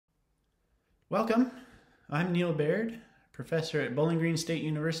Welcome. I'm Neil Baird, professor at Bowling Green State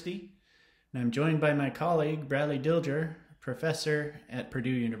University, and I'm joined by my colleague Bradley Dilger, professor at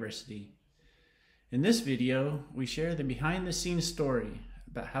Purdue University. In this video, we share the behind-the-scenes story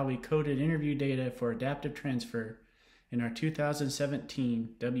about how we coded interview data for adaptive transfer in our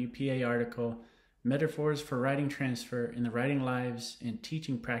 2017 WPA article, Metaphors for Writing Transfer in the Writing Lives and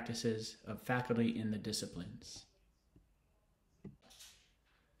Teaching Practices of Faculty in the Disciplines.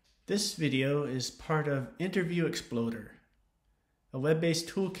 This video is part of Interview Exploder, a web-based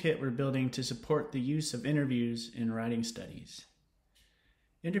toolkit we're building to support the use of interviews in writing studies.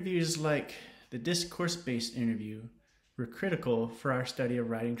 Interviews like the discourse-based interview were critical for our study of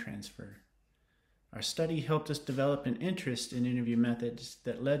writing transfer. Our study helped us develop an interest in interview methods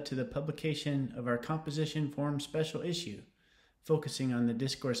that led to the publication of our composition form special issue, focusing on the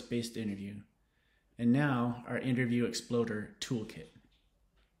discourse-based interview, and now our Interview Exploder toolkit.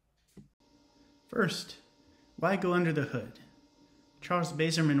 First, why go under the hood? Charles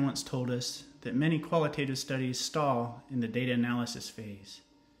Bazerman once told us that many qualitative studies stall in the data analysis phase.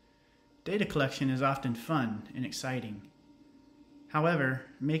 Data collection is often fun and exciting. However,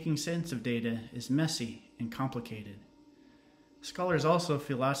 making sense of data is messy and complicated. Scholars also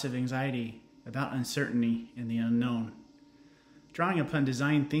feel lots of anxiety about uncertainty and the unknown. Drawing upon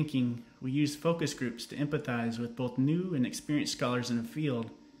design thinking, we use focus groups to empathize with both new and experienced scholars in the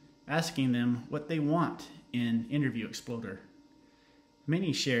field, asking them what they want in Interview Exploder.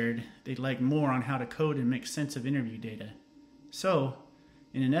 Many shared they'd like more on how to code and make sense of interview data. So,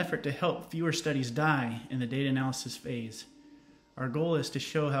 in an effort to help fewer studies die in the data analysis phase, our goal is to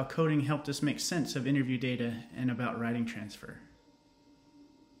show how coding helped us make sense of interview data and about writing transfer.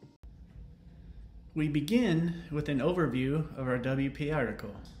 We begin with an overview of our WPA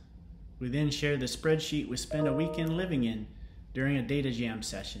article. We then share the spreadsheet we spent a weekend living in during a data jam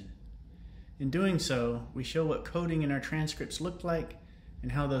session. In doing so, we show what coding in our transcripts looked like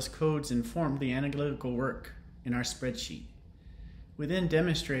and how those codes informed the analytical work in our spreadsheet. We then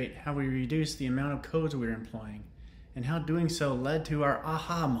demonstrate how we reduced the amount of codes we were employing and how doing so led to our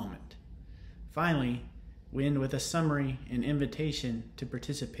aha moment. Finally, we end with a summary and invitation to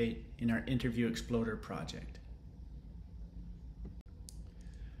participate in our Interview Exploder project.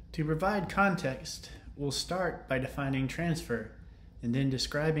 To provide context, we'll start by defining transfer and then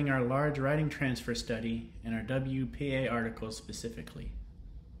describing our large writing transfer study and our WPA article specifically.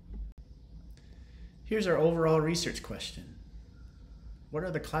 Here's our overall research question. What are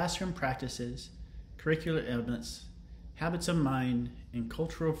the classroom practices, curricular elements, habits of mind, and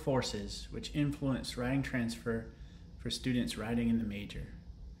cultural forces which influence writing transfer for students writing in the major?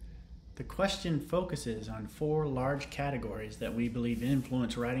 The question focuses on four large categories that we believe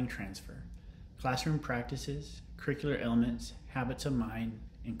influence writing transfer: classroom practices, curricular elements, habits of mind,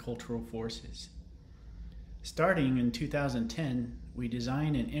 and cultural forces. Starting in 2010, we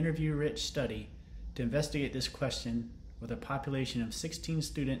designed an interview-rich study to investigate this question with a population of 16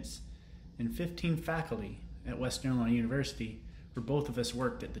 students and 15 faculty at Western Illinois University, where both of us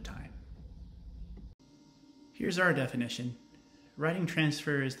worked at the time. Here's our definition. Writing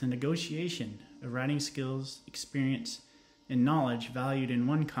transfer is the negotiation of writing skills, experience, and knowledge valued in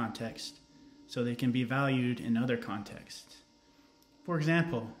one context so they can be valued in other contexts. For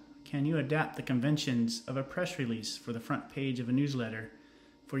example, can you adapt the conventions of a press release for the front page of a newsletter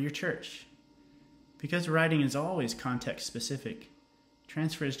for your church? Because writing is always context specific,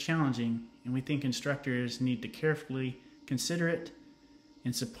 transfer is challenging, and we think instructors need to carefully consider it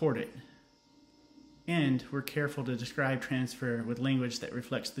and support it. And we're careful to describe transfer with language that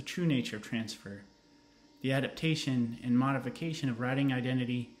reflects the true nature of transfer, the adaptation and modification of writing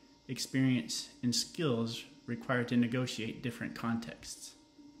identity, experience, and skills required to negotiate different contexts.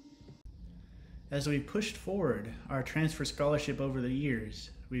 As we pushed forward our transfer scholarship over the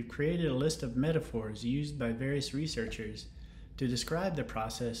years, we've created a list of metaphors used by various researchers to describe the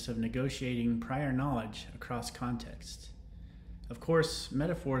process of negotiating prior knowledge across contexts. Of course,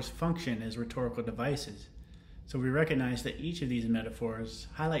 metaphors function as rhetorical devices, so we recognize that each of these metaphors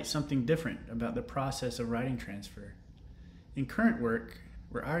highlights something different about the process of writing transfer. In current work,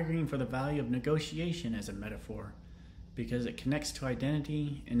 we're arguing for the value of negotiation as a metaphor because it connects to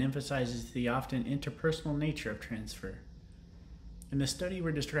identity and emphasizes the often interpersonal nature of transfer. In the study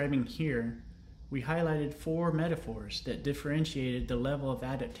we're describing here, we highlighted four metaphors that differentiated the level of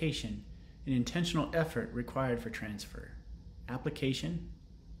adaptation and intentional effort required for transfer: application,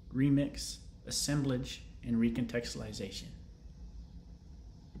 remix, assemblage, and recontextualization.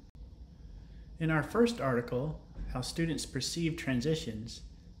 In our first article, How Students Perceive Transitions,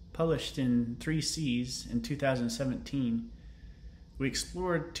 published in 3 Cs in 2017, We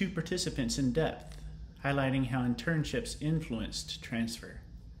explored 2 participants in depth, highlighting how internships influenced transfer.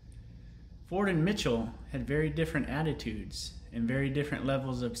 Ford and Mitchell had very different attitudes and very different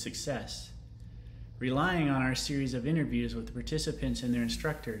levels of success. Relying on our series of interviews with the participants and their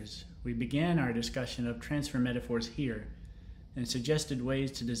instructors, we began our discussion of transfer metaphors here and suggested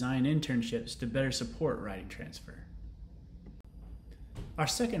ways to design internships to better support writing transfer. Our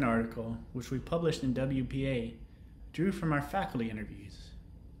second article, which we published in WPA, drew from our faculty interviews.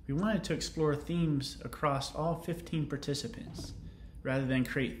 We wanted to explore themes across all 15 participants, rather than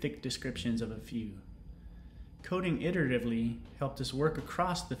create thick descriptions of a few. Coding iteratively helped us work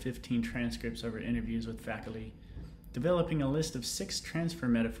across the 15 transcripts of our interviews with faculty, developing a list of 6 transfer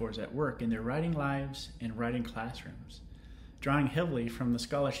metaphors at work in their writing lives and writing classrooms, drawing heavily from the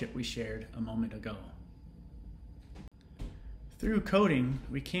scholarship we shared a moment ago. Through coding,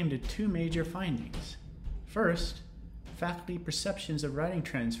 we came to 2 major findings. First, faculty perceptions of writing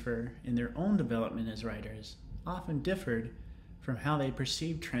transfer in their own development as writers often differed from how they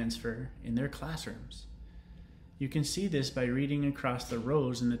perceived transfer in their classrooms. You can see this by reading across the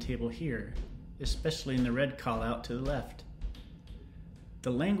rows in the table here, especially in the red call-out to the left. The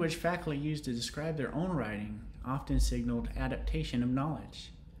language faculty used to describe their own writing often signaled adaptation of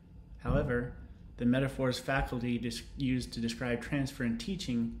knowledge. However, the metaphors faculty used to describe transfer in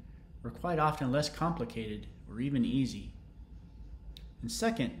teaching were quite often less complicated or even easy. And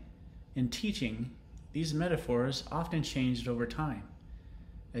second, in teaching, these metaphors often changed over time.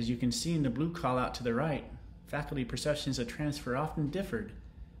 As you can see in the blue call-out to the right, faculty perceptions of transfer often differed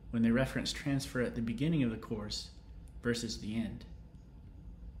when they referenced transfer at the beginning of the course versus the end.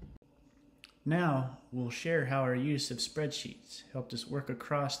 Now, we'll share how our use of spreadsheets helped us work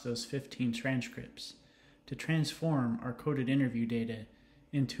across those 15 transcripts to transform our coded interview data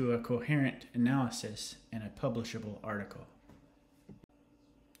into a coherent analysis and a publishable article.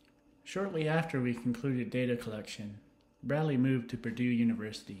 Shortly after we concluded data collection, Bradley moved to Purdue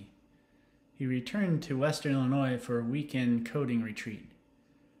University. He returned to Western Illinois for a weekend coding retreat.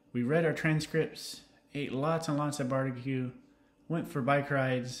 We read our transcripts, ate lots and lots of barbecue, went for bike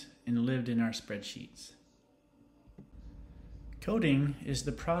rides, and lived in our spreadsheets. Coding is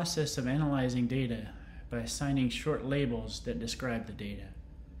the process of analyzing data by assigning short labels that describe the data.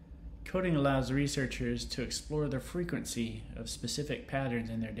 Coding allows researchers to explore the frequency of specific patterns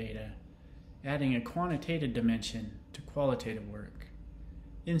in their data, adding a quantitative dimension to qualitative work.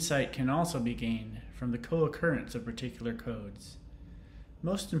 Insight can also be gained from the co-occurrence of particular codes.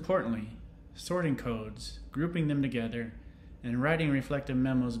 Most importantly, sorting codes, grouping them together, and writing reflective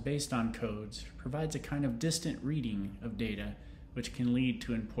memos based on codes provides a kind of distant reading of data which can lead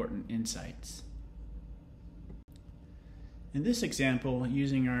to important insights. In this example,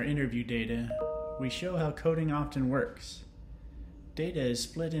 using our interview data, we show how coding often works. Data is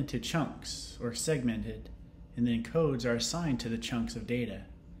split into chunks or segmented, and then codes are assigned to the chunks of data.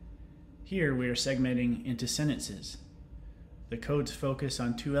 Here we are segmenting into sentences. The codes focus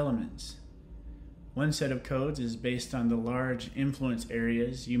on 2 elements. One set of codes is based on the large influence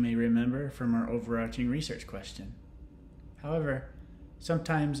areas you may remember from our overarching research question. However,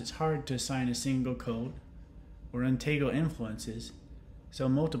 sometimes it's hard to assign a single code or untangle influences, so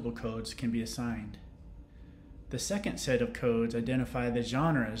multiple codes can be assigned. The second set of codes identify the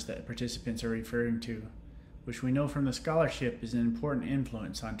genres that participants are referring to, which we know from the scholarship is an important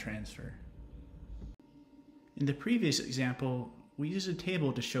influence on transfer. In the previous example, we used a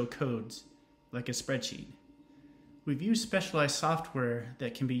table to show codes, like a spreadsheet. We've used specialized software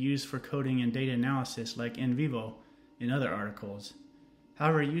that can be used for coding and data analysis like NVivo in other articles.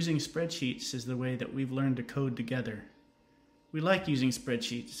 However, using spreadsheets is the way that we've learned to code together. We like using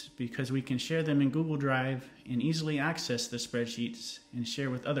spreadsheets because we can share them in Google Drive and easily access the spreadsheets and share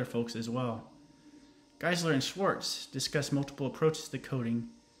with other folks as well. Geisler and Schwartz discuss multiple approaches to coding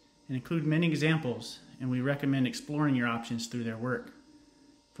and include many examples, and we recommend exploring your options through their work.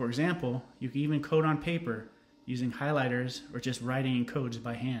 For example, you can even code on paper using highlighters or just writing in codes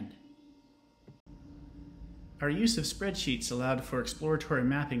by hand. Our use of spreadsheets allowed for exploratory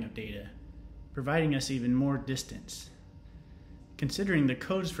mapping of data, providing us even more distance. Considering the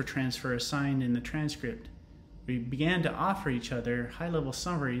codes for transfer assigned in the transcript, we began to offer each other high-level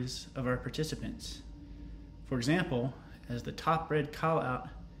summaries of our participants. For example, as the top red call-out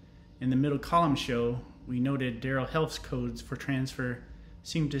and the middle column show, we noted Daryl Helf's codes for transfer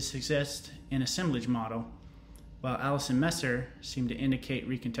seemed to suggest an assemblage model, while Allison Messer seemed to indicate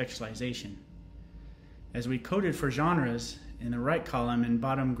recontextualization. As we coded for genres in the right column and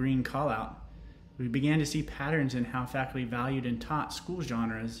bottom green callout, we began to see patterns in how faculty valued and taught school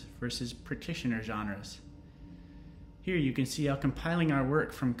genres versus practitioner genres. Here you can see how compiling our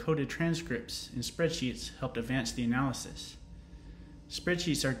work from coded transcripts and spreadsheets helped advance the analysis.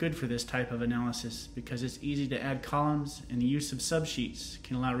 Spreadsheets are good for this type of analysis because it's easy to add columns, and the use of subsheets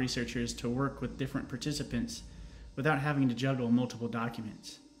can allow researchers to work with different participants without having to juggle multiple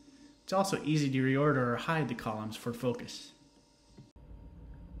documents. It's also easy to reorder or hide the columns for focus.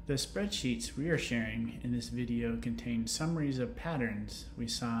 The spreadsheets we are sharing in this video contain summaries of patterns we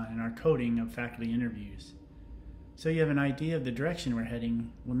saw in our coding of faculty interviews. So you have an idea of the direction we're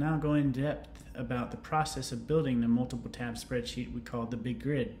heading. We'll now go in depth about the process of building the multiple tab spreadsheet we call the big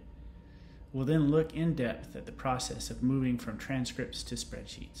grid. We'll then look in depth at the process of moving from transcripts to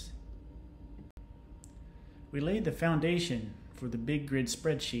spreadsheets. We laid the foundation for the big grid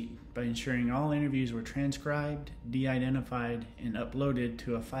spreadsheet by ensuring all interviews were transcribed, de-identified, and uploaded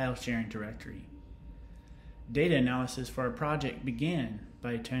to a file sharing directory. Data analysis for our project began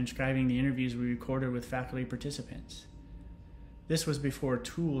by transcribing the interviews we recorded with faculty participants. This was before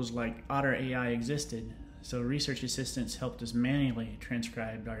tools like Otter AI existed, so research assistants helped us manually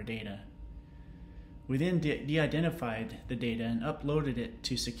transcribe our data. We then de-identified the data and uploaded it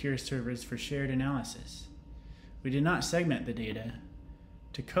to secure servers for shared analysis. We did not segment the data.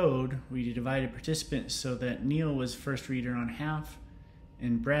 To code, we divided participants so that Neil was first reader on half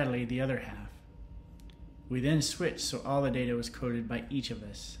and Bradley the other half. We then switched so all the data was coded by each of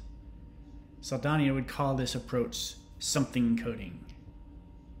us. Saldana would call this approach something coding.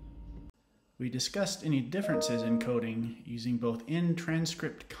 We discussed any differences in coding using both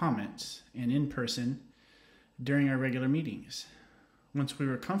in-transcript comments and in person during our regular meetings. Once we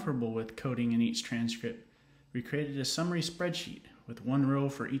were comfortable with coding in each transcript, we created a summary spreadsheet with one row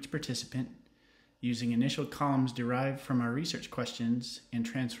for each participant using initial columns derived from our research questions and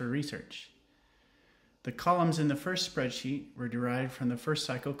transfer research. The columns in the first spreadsheet were derived from the first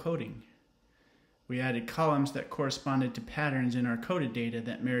cycle coding. We added columns that corresponded to patterns in our coded data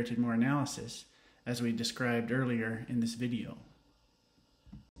that merited more analysis, as we described earlier in this video.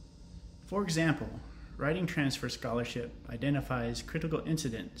 For example, Writing Transfer Scholarship identifies critical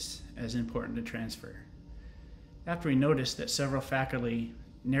incidents as important to transfer. After we noticed that several faculty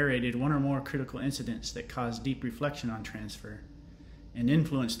narrated one or more critical incidents that caused deep reflection on transfer and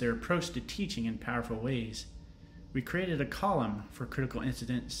influenced their approach to teaching in powerful ways, we created a column for critical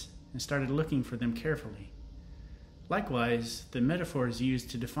incidents and started looking for them carefully. Likewise, the metaphors used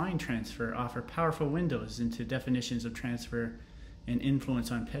to define transfer offer powerful windows into definitions of transfer and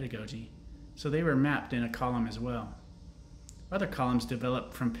influence on pedagogy, so they were mapped in a column as well. Other columns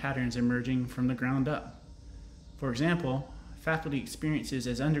developed from patterns emerging from the ground up. For example, faculty experiences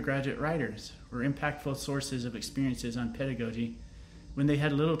as undergraduate writers were impactful sources of experiences on pedagogy when they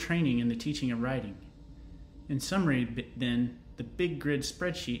had little training in the teaching of writing. In summary, then, the big grid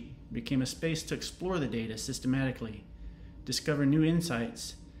spreadsheet became a space to explore the data systematically, discover new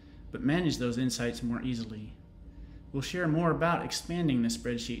insights, but manage those insights more easily. We'll share more about expanding the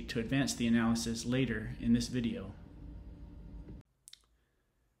spreadsheet to advance the analysis later in this video.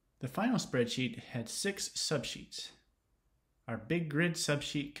 The final spreadsheet had 6 subsheets. Our big grid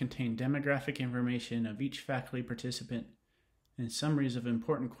subsheet contained demographic information of each faculty participant and summaries of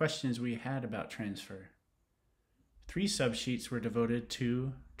important questions we had about transfer. 3 subsheets were devoted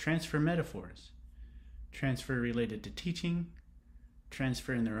to transfer metaphors, transfer related to teaching,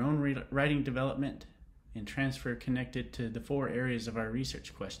 transfer in their own writing development, and transfer connected to the 4 areas of our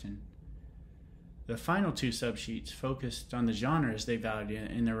research question. The final 2 subsheets focused on the genres they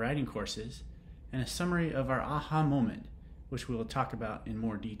valued in their writing courses and a summary of our aha moment, which we will talk about in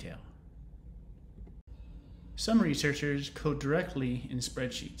more detail. Some researchers code directly in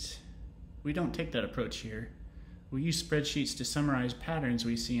spreadsheets. We don't take that approach here. We use spreadsheets to summarize patterns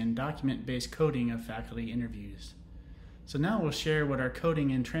we see in document-based coding of faculty interviews. So now we'll share what our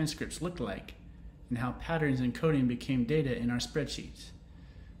coding and transcripts looked like and how patterns in coding became data in our spreadsheets.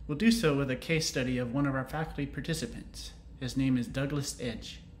 We'll do so with a case study of one of our faculty participants. His name is Douglas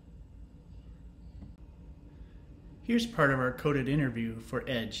Edge. Here's part of our coded interview for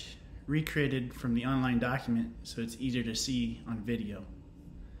Edge, recreated from the online document so it's easier to see on video.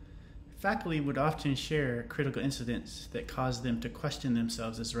 Faculty would often share critical incidents that caused them to question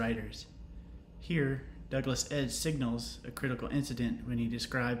themselves as writers. Here, Douglas Edge signals a critical incident when he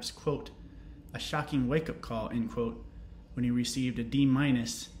describes, quote, a shocking wake-up call, end quote, when he received a D-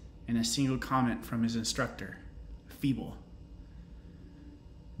 and a single comment from his instructor, feeble.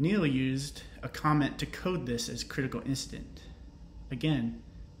 Neil used a comment to code this as critical incident. Again,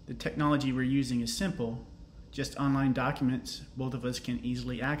 the technology we're using is simple, just online documents both of us can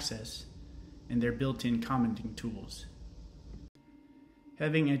easily access, and their built-in commenting tools.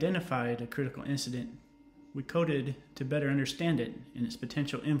 Having identified a critical incident, we coded to better understand it and its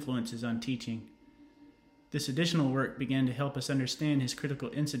potential influences on teaching. This additional work began to help us understand his critical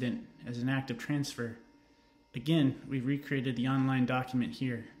incident as an act of transfer. Again, we've recreated the online document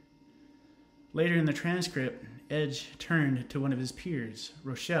here. Later in the transcript, Edge turned to one of his peers,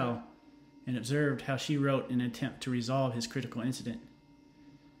 Rochelle, and observed how she wrote in an attempt to resolve his critical incident.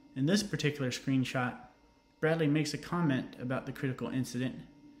 In this particular screenshot, Bradley makes a comment about the critical incident,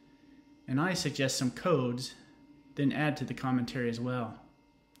 and I suggest some codes, then add to the commentary as well.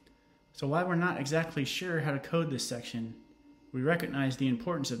 So while we're not exactly sure how to code this section, we recognize the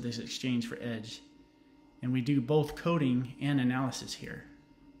importance of this exchange for Edge, and we do both coding and analysis here.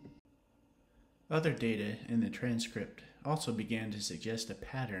 Other data in the transcript also began to suggest a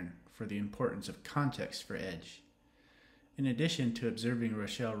pattern for the importance of context for Edge. In addition to observing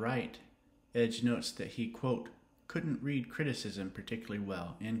Rochelle write, Edge notes that he, quote, couldn't read criticism particularly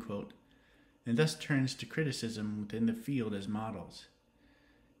well, end quote, and thus turns to criticism within the field as models.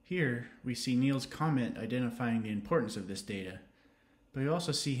 Here, we see Neil's comment identifying the importance of this data, but we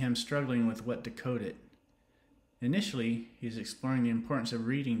also see him struggling with what to code it. Initially, he's exploring the importance of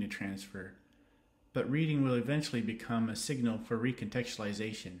reading to transfer, but reading will eventually become a signal for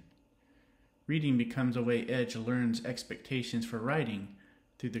recontextualization. Reading becomes a way Edge learns expectations for writing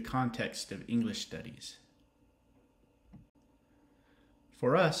through the context of English studies.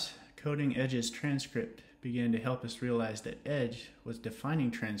 For us, coding Edge's transcript began to help us realize that Edge was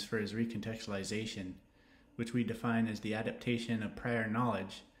defining transfer as recontextualization, which we define as the adaptation of prior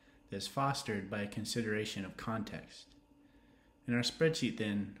knowledge that is fostered by a consideration of context. In our spreadsheet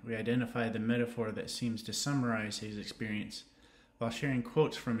then, we identify the metaphor that seems to summarize his experience while sharing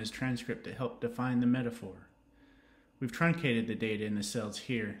quotes from his transcript that help define the metaphor. We've truncated the data in the cells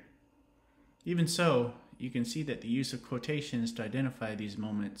here. Even so, you can see that the use of quotations to identify these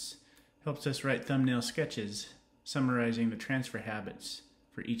moments helps us write thumbnail sketches summarizing the transfer habits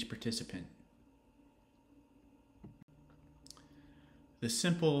for each participant. The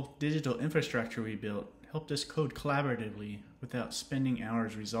simple digital infrastructure we built helped us code collaboratively without spending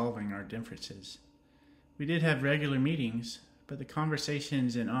hours resolving our differences. We did have regular meetings, but the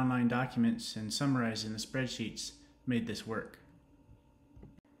conversations in online documents and summarized in the spreadsheets made this work.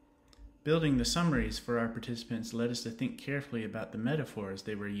 Building the summaries for our participants led us to think carefully about the metaphors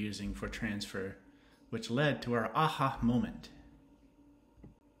they were using for transfer, which led to our aha moment.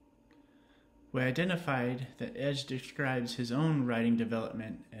 We identified that Edge describes his own writing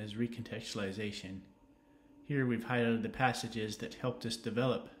development as recontextualization. Here we've highlighted the passages that helped us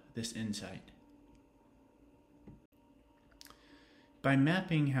develop this insight. By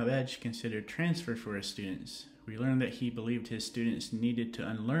mapping how Edge considered transfer for his students, we learned that he believed his students needed to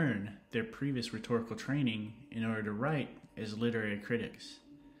unlearn their previous rhetorical training in order to write as literary critics.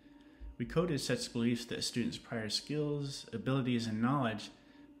 We coded such beliefs that students' prior skills, abilities, and knowledge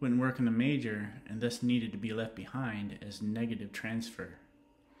wouldn't work in the major and thus needed to be left behind as negative transfer.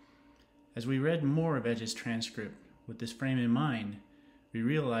 As we read more of Edge's transcript with this frame in mind, we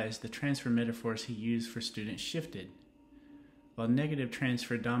realized the transfer metaphors he used for students shifted. While negative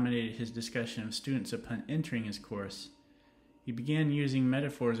transfer dominated his discussion of students upon entering his course, he began using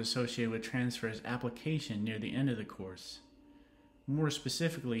metaphors associated with transfer as application near the end of the course. More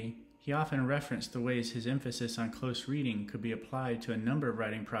specifically, he often referenced the ways his emphasis on close reading could be applied to a number of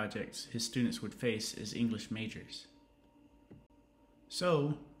writing projects his students would face as English majors.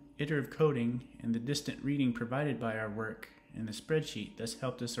 So, iterative coding and the distant reading provided by our work in the spreadsheet thus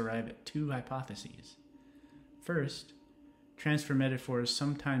helped us arrive at two hypotheses. First, transfer metaphors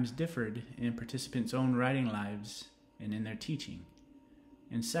sometimes differed in participants' own writing lives and in their teaching.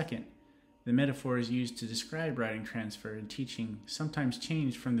 And second, the metaphors used to describe writing transfer and teaching sometimes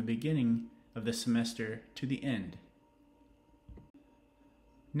changed from the beginning of the semester to the end.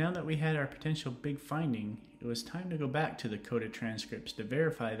 Now that we had our potential big finding, it was time to go back to the coded transcripts to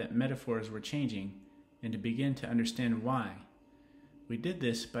verify that metaphors were changing and to begin to understand why. We did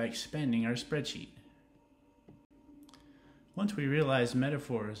this by expanding our spreadsheet. Once we realized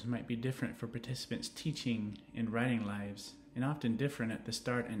metaphors might be different for participants' teaching and writing lives, and often different at the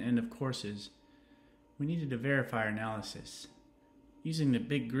start and end of courses, we needed to verify our analysis. Using the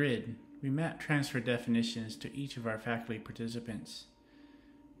big grid, we mapped transfer definitions to each of our faculty participants.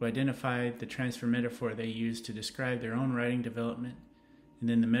 We identified the transfer metaphor they used to describe their own writing development, and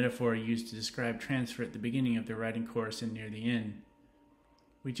then the metaphor used to describe transfer at the beginning of their writing course and near the end.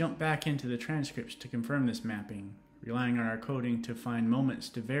 We jumped back into the transcripts to confirm this mapping, relying on our coding to find moments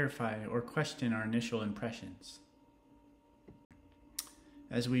to verify or question our initial impressions.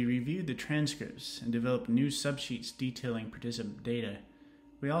 As we reviewed the transcripts and developed new subsheets detailing participant data,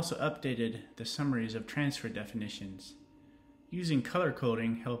 We also updated the summaries of transfer definitions. Using color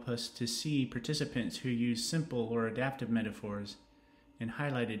coding helped us to see participants who use simple or adaptive metaphors and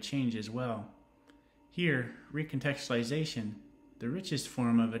highlighted change as well. Here, recontextualization, the richest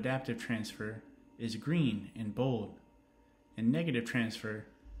form of adaptive transfer, is green and bold, and negative transfer,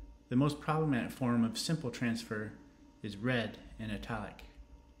 the most problematic form of simple transfer, is red and italic.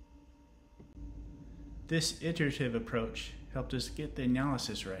 This iterative approach helped us get the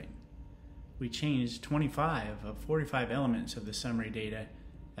analysis right. We changed 25 of 45 elements of the summary data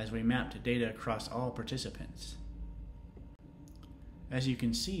as we mapped data across all participants. As you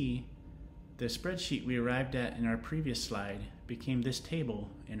can see, the spreadsheet we arrived at in our previous slide became this table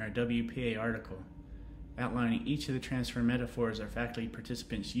in our WPA article, outlining each of the transfer metaphors our faculty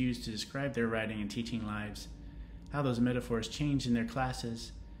participants used to describe their writing and teaching lives, how those metaphors changed in their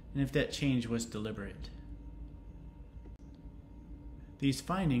classes, and if that change was deliberate. These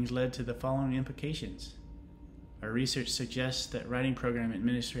findings led to the following implications. Our research suggests that writing program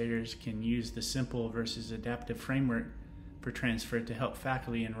administrators can use the simple versus adaptive framework for transfer to help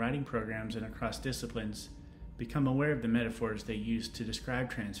faculty in writing programs and across disciplines become aware of the metaphors they use to describe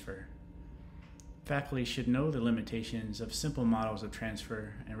transfer. Faculty should know the limitations of simple models of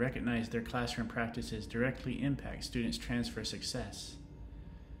transfer and recognize their classroom practices directly impact students' transfer success.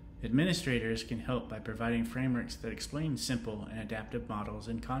 Administrators can help by providing frameworks that explain simple and adaptive models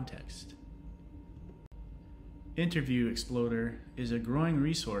in context. Interview Exploder is a growing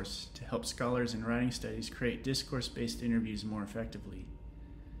resource to help scholars in writing studies create discourse-based interviews more effectively.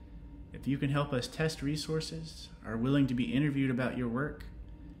 If you can help us test resources, are willing to be interviewed about your work,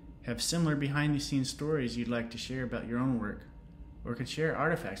 have similar behind-the-scenes stories you'd like to share about your own work, or can share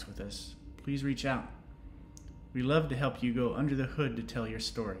artifacts with us, please reach out. We love to help you go under the hood to tell your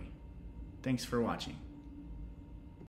story. Thanks for watching.